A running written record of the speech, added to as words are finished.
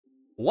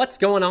What's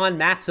going on?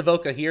 Matt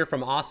Savoca here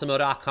from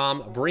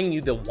Awesemo.com, bringing you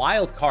the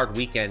Wild Card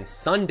Weekend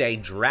Sunday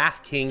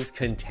DraftKings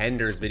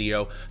Contenders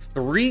video.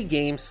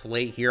 3-game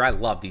slate here. I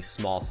love these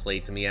small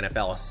slates in the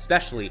NFL,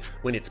 especially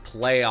when it's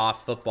playoff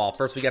football.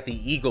 First, we got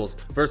the Eagles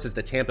versus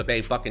the Tampa Bay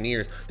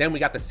Buccaneers. Then we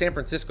got the San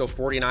Francisco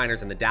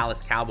 49ers and the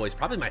Dallas Cowboys.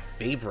 Probably my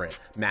favorite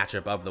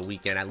matchup of the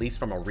weekend, at least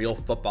from a real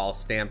football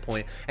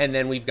standpoint. And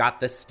then we've got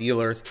the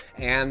Steelers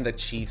and the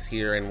Chiefs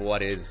here in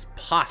what is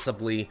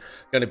possibly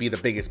going to be the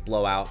biggest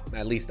blowout,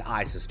 at least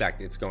I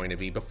suspect it's going to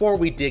be. Before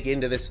we dig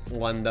into this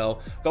one though,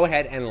 go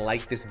ahead and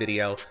like this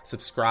video,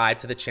 subscribe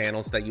to the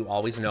channel so that you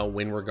always know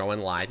when we're going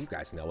live. You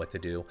guys know what to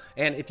do.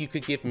 And if you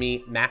could give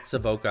me, Matt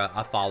Savoca,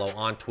 a follow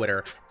on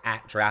Twitter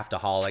at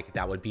Draftaholic,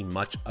 that would be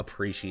much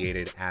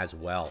appreciated as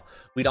well.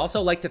 We'd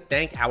also like to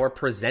thank our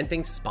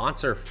presenting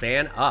sponsor,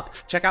 FanUp.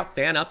 Check out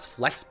FanUp's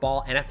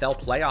Flexball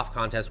NFL Playoff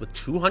Contest with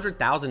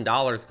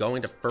 $200,000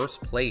 going to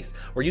first place,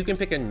 where you can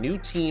pick a new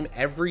team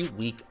every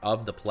week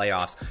of the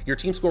playoffs. Your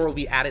team score will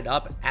be added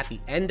up at the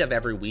end of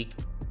every week,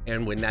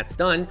 and when that's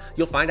done,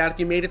 you'll find out if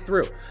you made it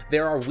through.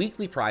 There are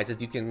weekly prizes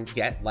you can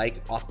get,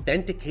 like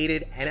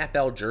authenticated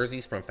NFL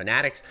jerseys from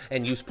Fanatics,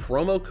 and use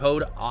promo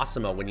code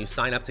AWESEMO when you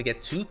sign up to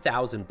get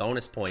 2,000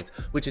 bonus points,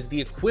 which is the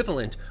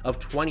equivalent of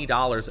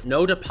 $20,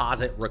 no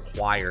deposit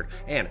required.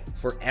 And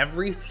for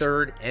every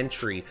third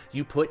entry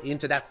you put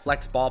into that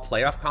Flexball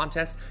playoff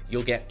contest,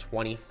 you'll get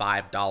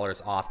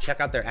 $25 off.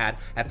 Check out their ad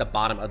at the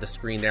bottom of the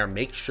screen there.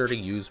 Make sure to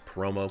use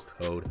promo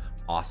code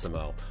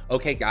Awesemo.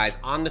 Okay guys,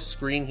 on the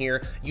screen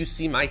here, you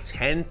see my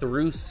 10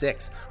 through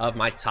 6 of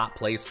my top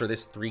plays for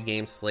this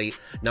 3-game slate.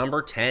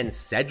 Number 10,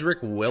 Cedric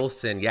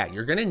Wilson. Yeah,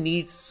 you're gonna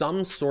need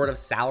some sort of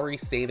salary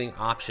saving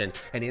option,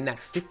 and in that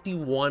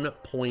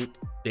 51-point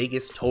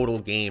Vegas total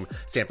game,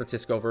 San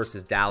Francisco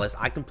versus Dallas,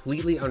 I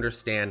completely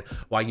understand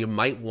why you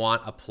might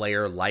want a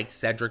player like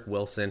Cedric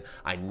Wilson.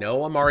 I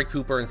know Amari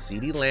Cooper and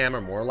CeeDee Lamb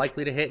are more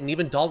likely to hit, and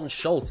even Dalton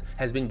Schultz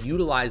has been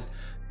utilized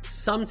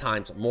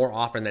sometimes more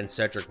often than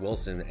Cedric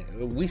Wilson.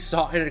 We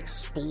saw an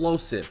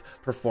explosive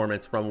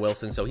performance from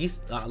Wilson, so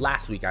he's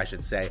last week, I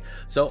should say.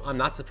 So I'm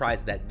not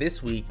surprised that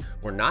this week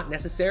we're not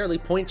necessarily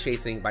point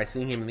chasing by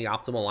seeing him in the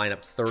optimal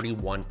lineup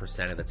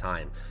 31% of the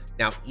time.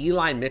 Now,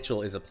 Eli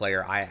Mitchell is a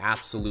player I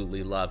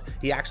absolutely love.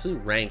 He actually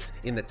ranks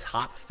in the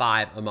top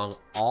 5 among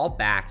all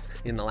backs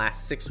in the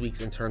last 6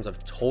 weeks in terms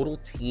of total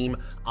team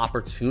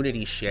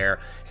opportunity share.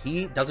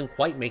 He doesn't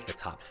quite make the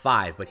top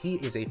 5, but he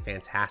is a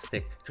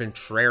fantastic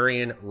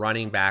contrarian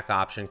running back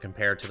option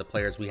compared to the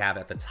players we have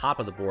at the top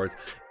of the boards.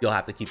 You'll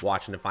have to keep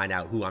watching to find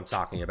out who I'm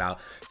talking about.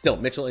 Still,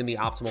 Mitchell in the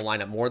optimal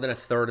lineup more than a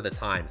third of the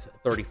time,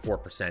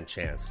 34%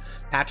 chance.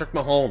 Patrick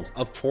Mahomes,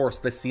 of course,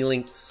 the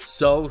ceiling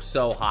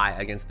so high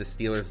against the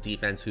Steelers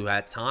defense, who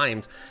at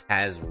times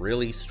has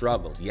really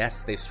struggled.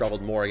 Yes, they've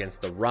struggled more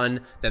against the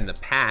run than the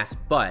pass,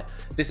 but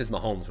this is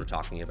Mahomes we're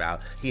talking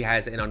about. He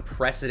has an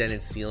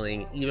unprecedented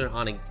ceiling, even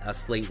on a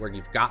slate where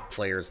you've got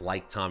players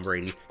like Tom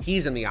Brady.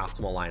 He's in the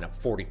optimal lineup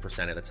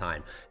 40% of the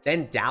time.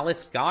 Then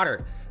Dallas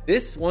Goedert.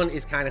 This one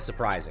is kind of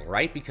surprising,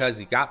 right? Because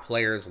you got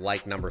players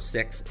like number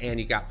 6 and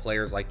you got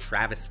players like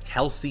Travis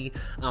Kelce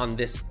on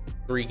this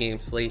 3-game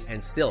slate,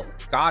 and still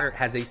Goedert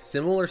has a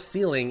similar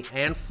ceiling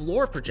and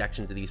floor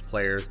projection to these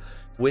players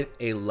with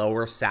a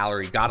lower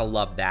salary. Gotta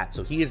love that.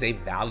 So he is a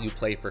value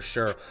play for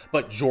sure.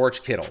 But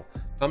George Kittle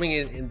coming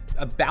in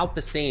about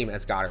the same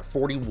as Goedert,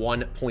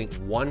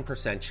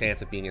 41.1%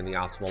 chance of being in the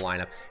optimal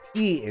lineup.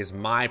 He is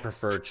my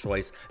preferred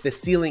choice. The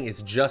ceiling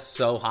is just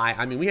so high.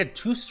 I mean, we had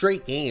 2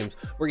 straight games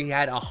where he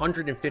had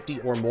 150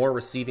 or more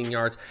receiving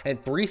yards,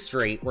 and 3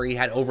 straight where he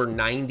had over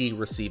 90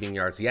 receiving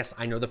yards. Yes,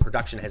 I know the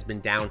production has been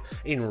down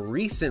in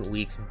recent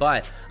weeks,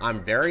 but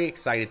I'm very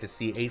excited to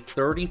see a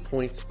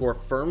 30-point score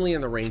firmly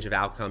in the range of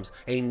outcomes,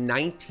 a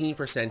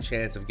 19%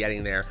 chance of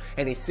getting there,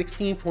 and a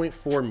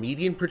 16.4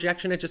 median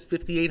projection at just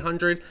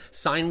 5,800.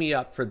 Sign me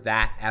up for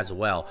that as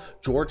well.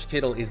 George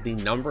Kittle is the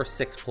number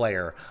 6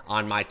 player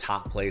on my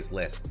top plays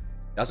list.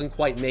 Doesn't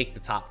quite make the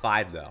top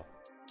 5 though.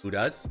 Who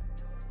does?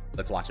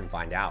 Let's watch and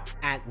find out.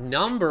 At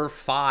number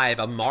 5,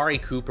 Amari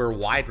Cooper,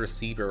 wide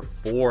receiver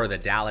for the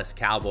Dallas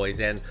Cowboys.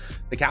 And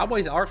the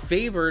Cowboys are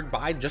favored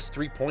by just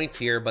 3 points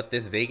here, but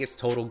this Vegas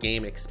total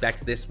game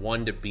expects this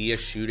one to be a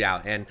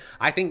shootout. And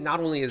I think not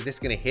only is this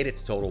going to hit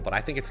its total, but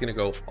I think it's going to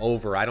go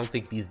over. I don't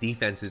think these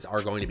defenses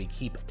are going to be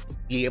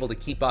able to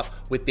keep up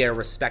with their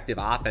respective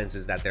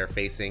offenses that they're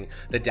facing.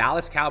 The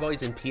Dallas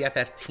Cowboys in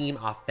PFF team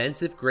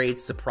offensive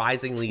grades,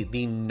 surprisingly,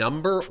 the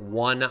number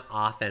 1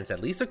 offense, at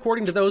least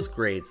according to those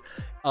grades,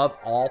 of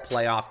all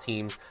playoff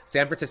teams.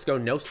 San Francisco,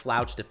 no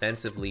slouch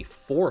defensively,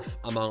 4th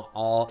among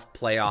all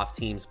playoff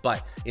teams,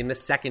 but in the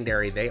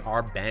secondary, they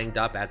are banged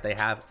up as they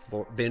have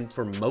been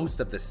for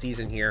most of the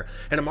season here.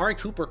 And Amari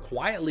Cooper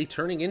quietly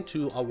turning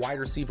into a wide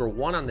receiver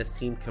 1 on this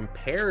team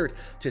compared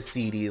to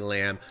CeeDee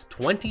Lamb.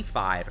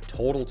 25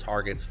 total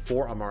targets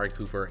for Amari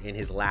Cooper in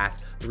his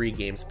last 3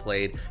 games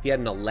played. He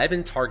had an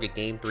 11 target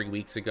game 3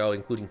 weeks ago,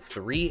 including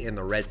 3 in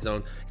the red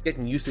zone. He's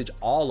getting usage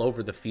all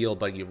over the field,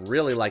 but you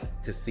really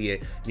like to see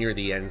it near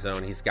the end end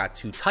zone. He's got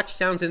 2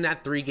 touchdowns in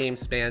that 3-game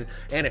span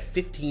and a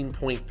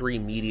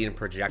 15.3 median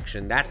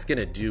projection. That's going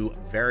to do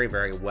very,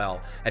 very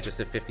well at just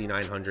a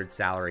 $5,900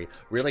 salary.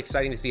 Really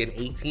exciting to see an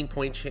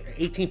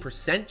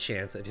 18%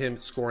 chance of him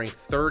scoring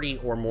 30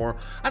 or more.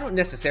 I don't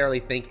necessarily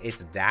think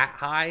it's that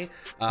high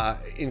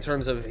in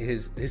terms of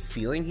his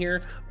ceiling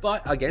here,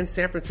 but against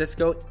San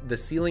Francisco, the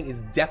ceiling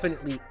is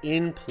definitely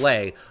in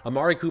play.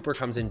 Amari Cooper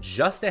comes in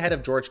just ahead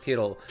of George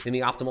Kittle in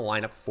the optimal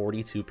lineup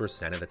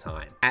 42% of the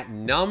time. At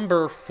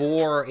number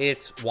 4,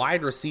 it's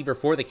wide receiver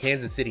for the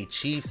Kansas City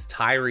Chiefs,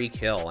 Tyreek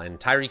Hill. And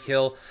Tyreek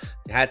Hill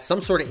had some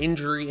sort of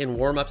injury in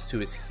warmups to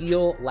his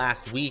heel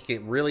last week.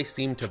 It really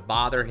seemed to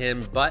bother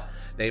him, but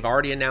they've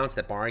already announced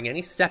that barring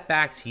any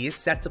setbacks, he is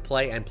set to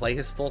play and play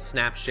his full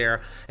snap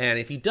share. And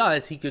if he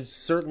does, he could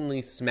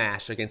certainly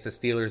smash against the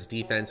Steelers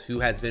defense, who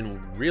has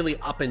been really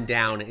up and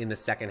down in the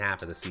second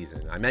half of the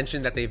season. I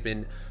mentioned that they've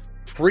been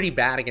pretty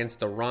bad against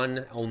the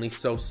run, only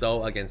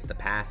so-so against the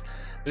pass.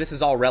 This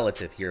is all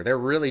relative here. They're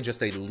really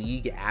just a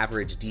league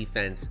average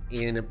defense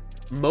in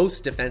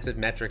most defensive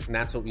metrics, and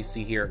that's what we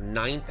see here.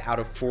 9th out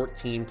of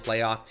 14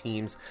 playoff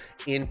teams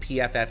in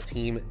PFF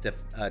team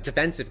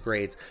defensive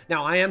grades.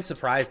 Now, I am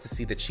surprised to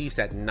see the Chiefs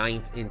at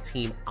 9th in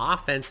team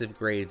offensive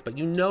grades, but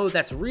you know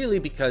that's really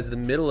because the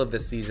middle of the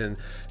season,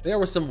 there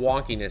was some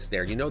wonkiness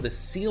there. You know the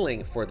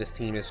ceiling for this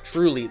team is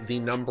truly the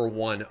number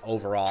 1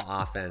 overall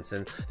offense,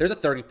 and there's a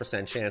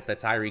 30% chance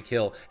that Tyreek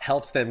Hill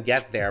helps them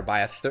get there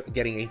by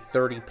getting a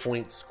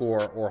 30-point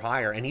score or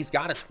higher, and he's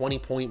got a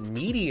 20-point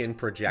median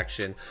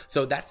projection,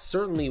 so that's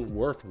certainly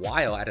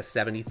worthwhile at a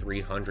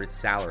 $7,300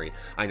 salary.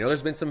 I know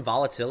there's been some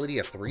volatility,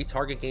 a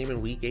 3-target game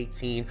in week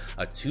 18,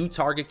 a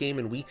 2-target game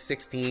in week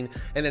 16,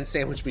 and then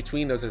sandwiched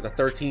between those are the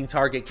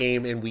 13-target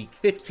game in week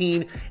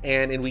 15,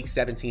 and in week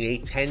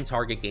 17, a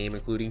 10-target game,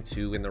 including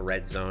 2 in the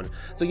red zone.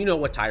 So you know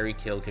what Tyreek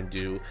Hill can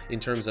do in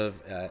terms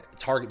of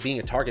being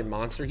a target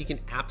monster. He can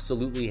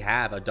absolutely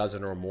have a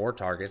dozen or more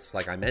targets,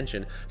 like I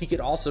mentioned. He could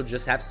also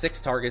just have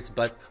 6 targets,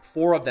 but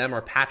 4 of them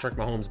are Patrick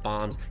Mahomes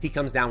bombs. He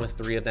comes down with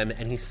 3 of them,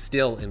 and he's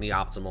still in the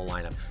optimal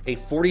lineup. A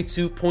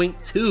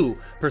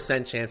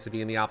 42.2% chance to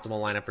be in the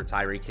optimal lineup for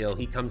Tyreek Hill.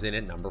 He comes in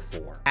at number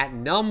 4. At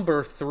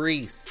number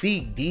 3,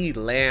 CeeDee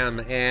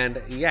Lamb.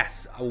 And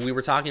yes, we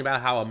were talking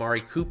about how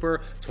Amari Cooper,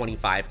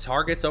 25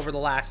 targets over the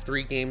last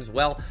 3 games.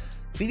 Well,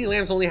 CeeDee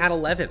Lamb's only had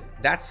 11.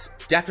 That's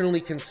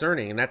definitely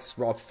concerning, and that's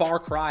a far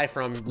cry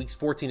from weeks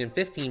 14 and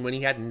 15 when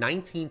he had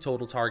 19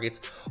 total targets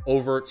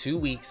over 2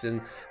 weeks. And,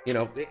 you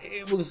know,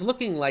 it was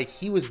looking like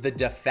he was the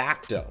de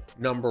facto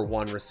number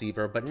 1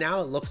 receiver, but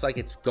now it looks like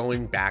it's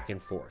going back and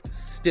forth.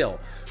 Still,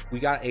 we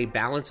got a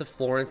balance of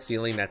floor and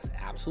ceiling that's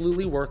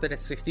absolutely worth it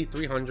at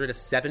 6,300, a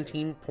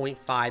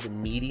 17.5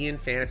 median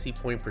fantasy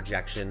point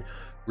projection.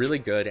 Really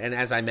good. And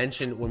as I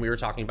mentioned when we were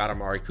talking about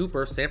Amari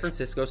Cooper, San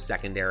Francisco's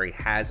secondary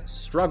has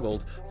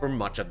struggled for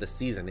much of the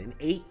season. An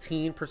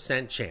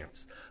 18%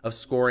 chance of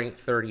scoring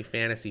 30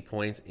 fantasy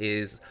points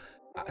is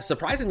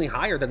surprisingly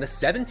higher than the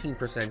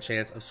 17%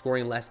 chance of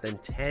scoring less than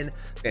 10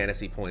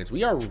 fantasy points.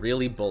 We are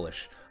really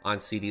bullish on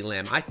CeeDee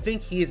Lamb. I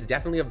think he is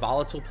definitely a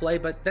volatile play,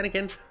 but then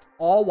again,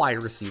 all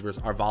wide receivers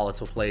are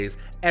volatile plays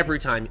every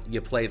time you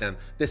play them.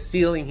 The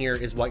ceiling here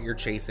is what you're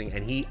chasing,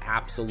 and he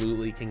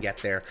absolutely can get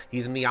there.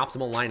 He's in the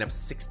optimal lineup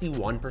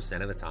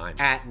 61% of the time.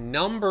 At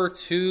number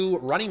 2,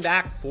 running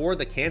back for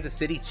the Kansas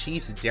City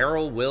Chiefs,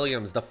 Darrell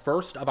Williams, the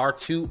first of our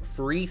 2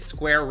 free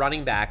square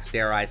running backs,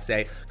 dare I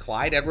say.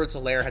 Clyde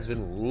Edwards-Helaire has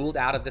been ruled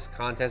out of this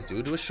contest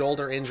due to a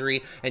shoulder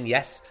injury, and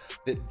yes,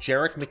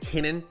 Jerick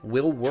McKinnon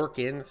will work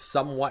in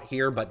somewhat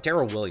here, but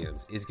Darrell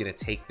Williams is going to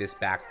take this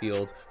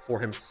backfield for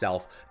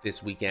himself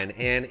this weekend,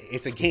 and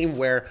it's a game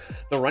where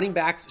the running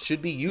backs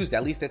should be used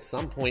at least at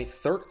some point.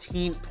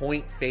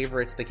 13-point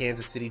favorites the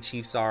Kansas City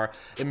Chiefs are,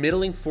 a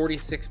middling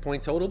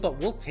 46-point total, but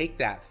we'll take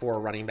that for a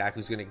running back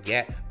who's going to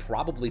get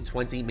probably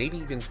 20, maybe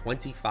even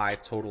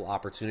 25 total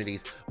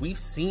opportunities. We've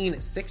seen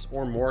 6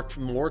 or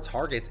more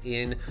targets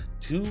in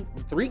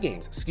 3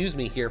 games,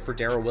 here for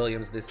Darrell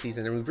Williams this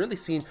season, and we've really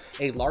seen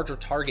a larger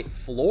target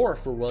floor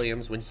for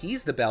Williams when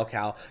he's the bell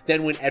cow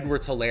than when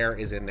Edwards-Helaire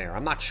is in there.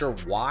 I'm not sure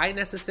why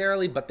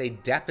necessarily, but they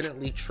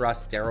definitely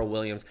trust Darrell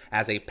Williams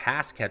as a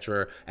pass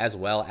catcher as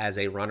well as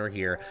a runner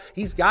here.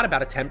 He's got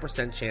about a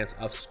 10% chance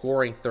of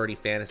scoring 30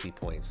 fantasy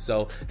points,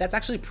 so that's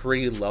actually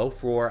pretty low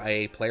for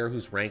a player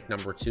who's ranked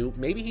number 2.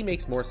 Maybe he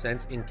makes more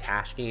sense in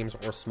cash games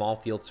or small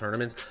field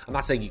tournaments. I'm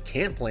not saying you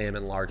can't play him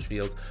in large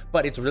fields,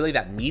 but it's really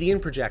that median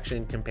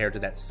projection compared to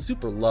that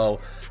super low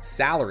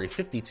salary,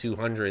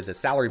 $5,200, the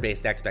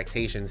salary-based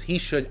expectations. He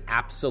should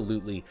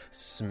absolutely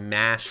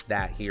smash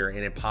that here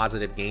in a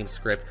positive game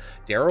script.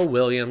 Darrell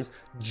Williams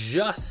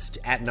just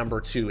at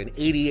number 2, an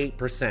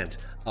 88%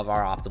 of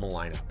our optimal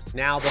lineups.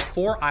 Now,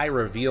 before I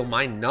reveal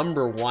my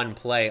number one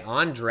play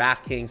on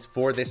DraftKings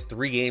for this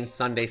 3-game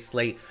Sunday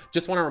slate,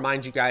 just want to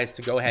remind you guys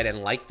to go ahead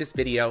and like this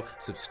video,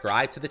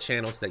 subscribe to the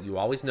channel so that you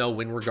always know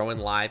when we're going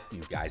live.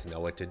 You guys know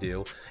what to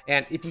do.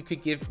 And if you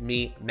could give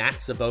me, Matt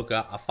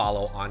Savoca, a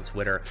follow on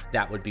Twitter,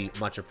 that would be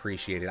much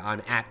appreciated.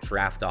 I'm at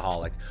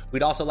Draftaholic.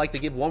 We'd also like to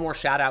give one more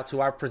shout out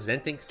to our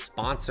presenting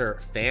sponsor,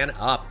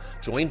 FanUp.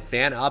 Join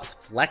FanUp's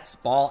Flex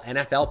Ball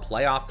NFL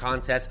playoff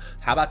contest.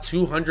 How about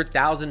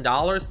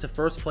 $200,000 to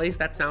first place?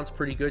 That sounds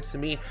pretty good to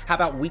me. How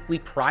about weekly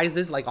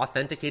prizes like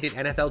authenticated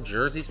NFL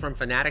jerseys from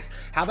Fanatics?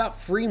 How about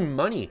free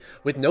money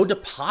with no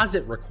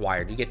deposit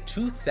required? You get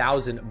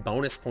 2,000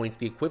 bonus points,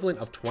 the equivalent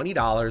of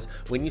 $20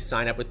 when you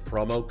sign up with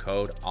promo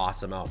code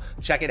AWESOMO.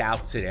 Check it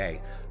out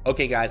today.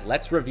 Okay, guys,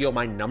 let's reveal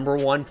my number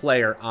one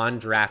player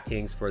on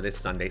DraftKings for this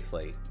Sunday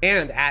slate.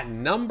 And at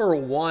number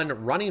one,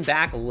 running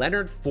back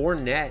Leonard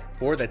Fournette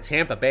for the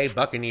Tampa Bay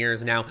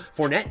Buccaneers. Now,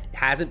 Fournette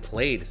hasn't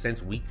played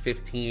since week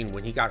 15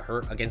 when he got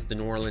hurt against the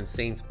New Orleans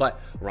Saints,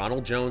 but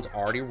Ronald Jones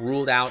already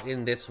ruled out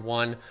in this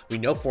one. We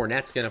know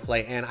Fournette's going to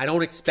play, and I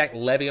don't expect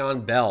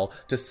Le'Veon Bell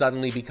to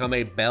suddenly become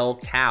a bell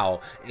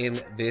cow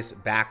in this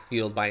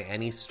backfield by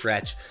any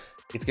stretch.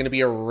 It's going to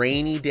be a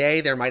rainy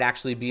day. There might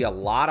actually be a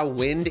lot of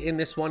wind in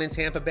this one in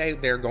Tampa Bay.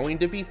 They're going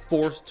to be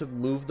forced to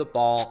move the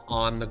ball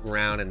on the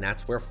ground, and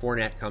that's where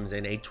Fournette comes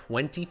in. A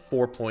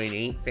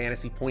 24.8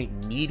 fantasy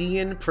point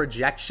median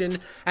projection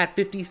at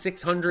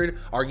 5,600.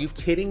 Are you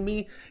kidding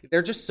me?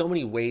 There are just so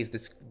many ways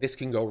this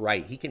can go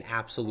right. He can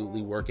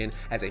absolutely work in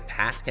as a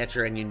pass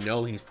catcher, and you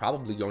know he's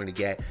probably going to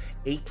get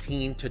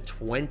 18 to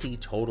 20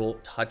 total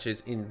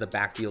touches in the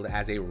backfield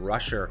as a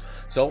rusher.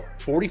 So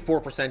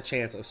 44%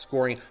 chance of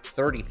scoring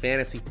 30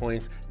 fantasy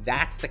points.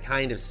 That's the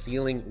kind of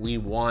ceiling we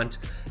want.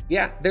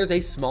 Yeah, there's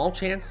a small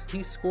chance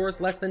he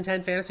scores less than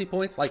 10 fantasy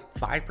points, like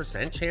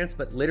 5% chance,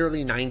 but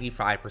literally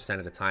 95%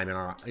 of the time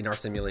in our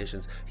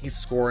simulations, he's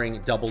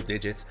scoring double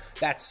digits.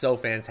 That's so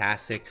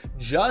fantastic.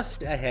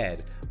 Just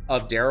ahead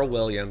of Darrell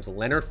Williams,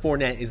 Leonard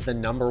Fournette is the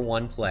number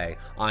one play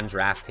on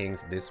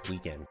DraftKings this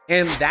weekend.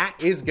 And that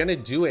is gonna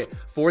do it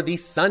for the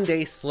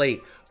Sunday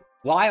slate.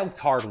 Wild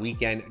card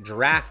weekend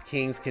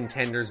DraftKings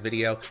contenders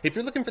video. If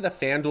you're looking for the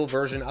FanDuel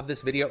version of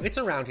this video, it's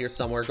around here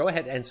somewhere. Go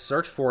ahead and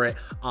search for it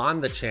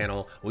on the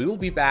channel. We will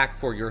be back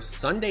for your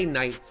Sunday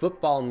night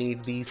football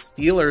needs, the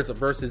Steelers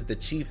versus the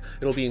Chiefs.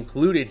 It'll be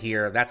included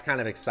here. That's kind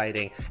of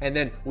exciting. And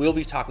then we'll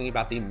be talking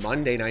about the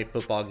Monday night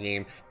football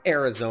game,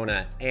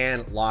 Arizona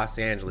and Los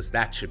Angeles.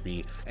 That should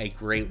be a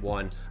great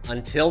one.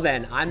 Until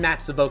then, I'm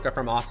Matt Savoca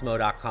from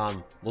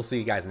Awesemo.com. We'll see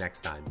you guys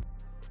next time.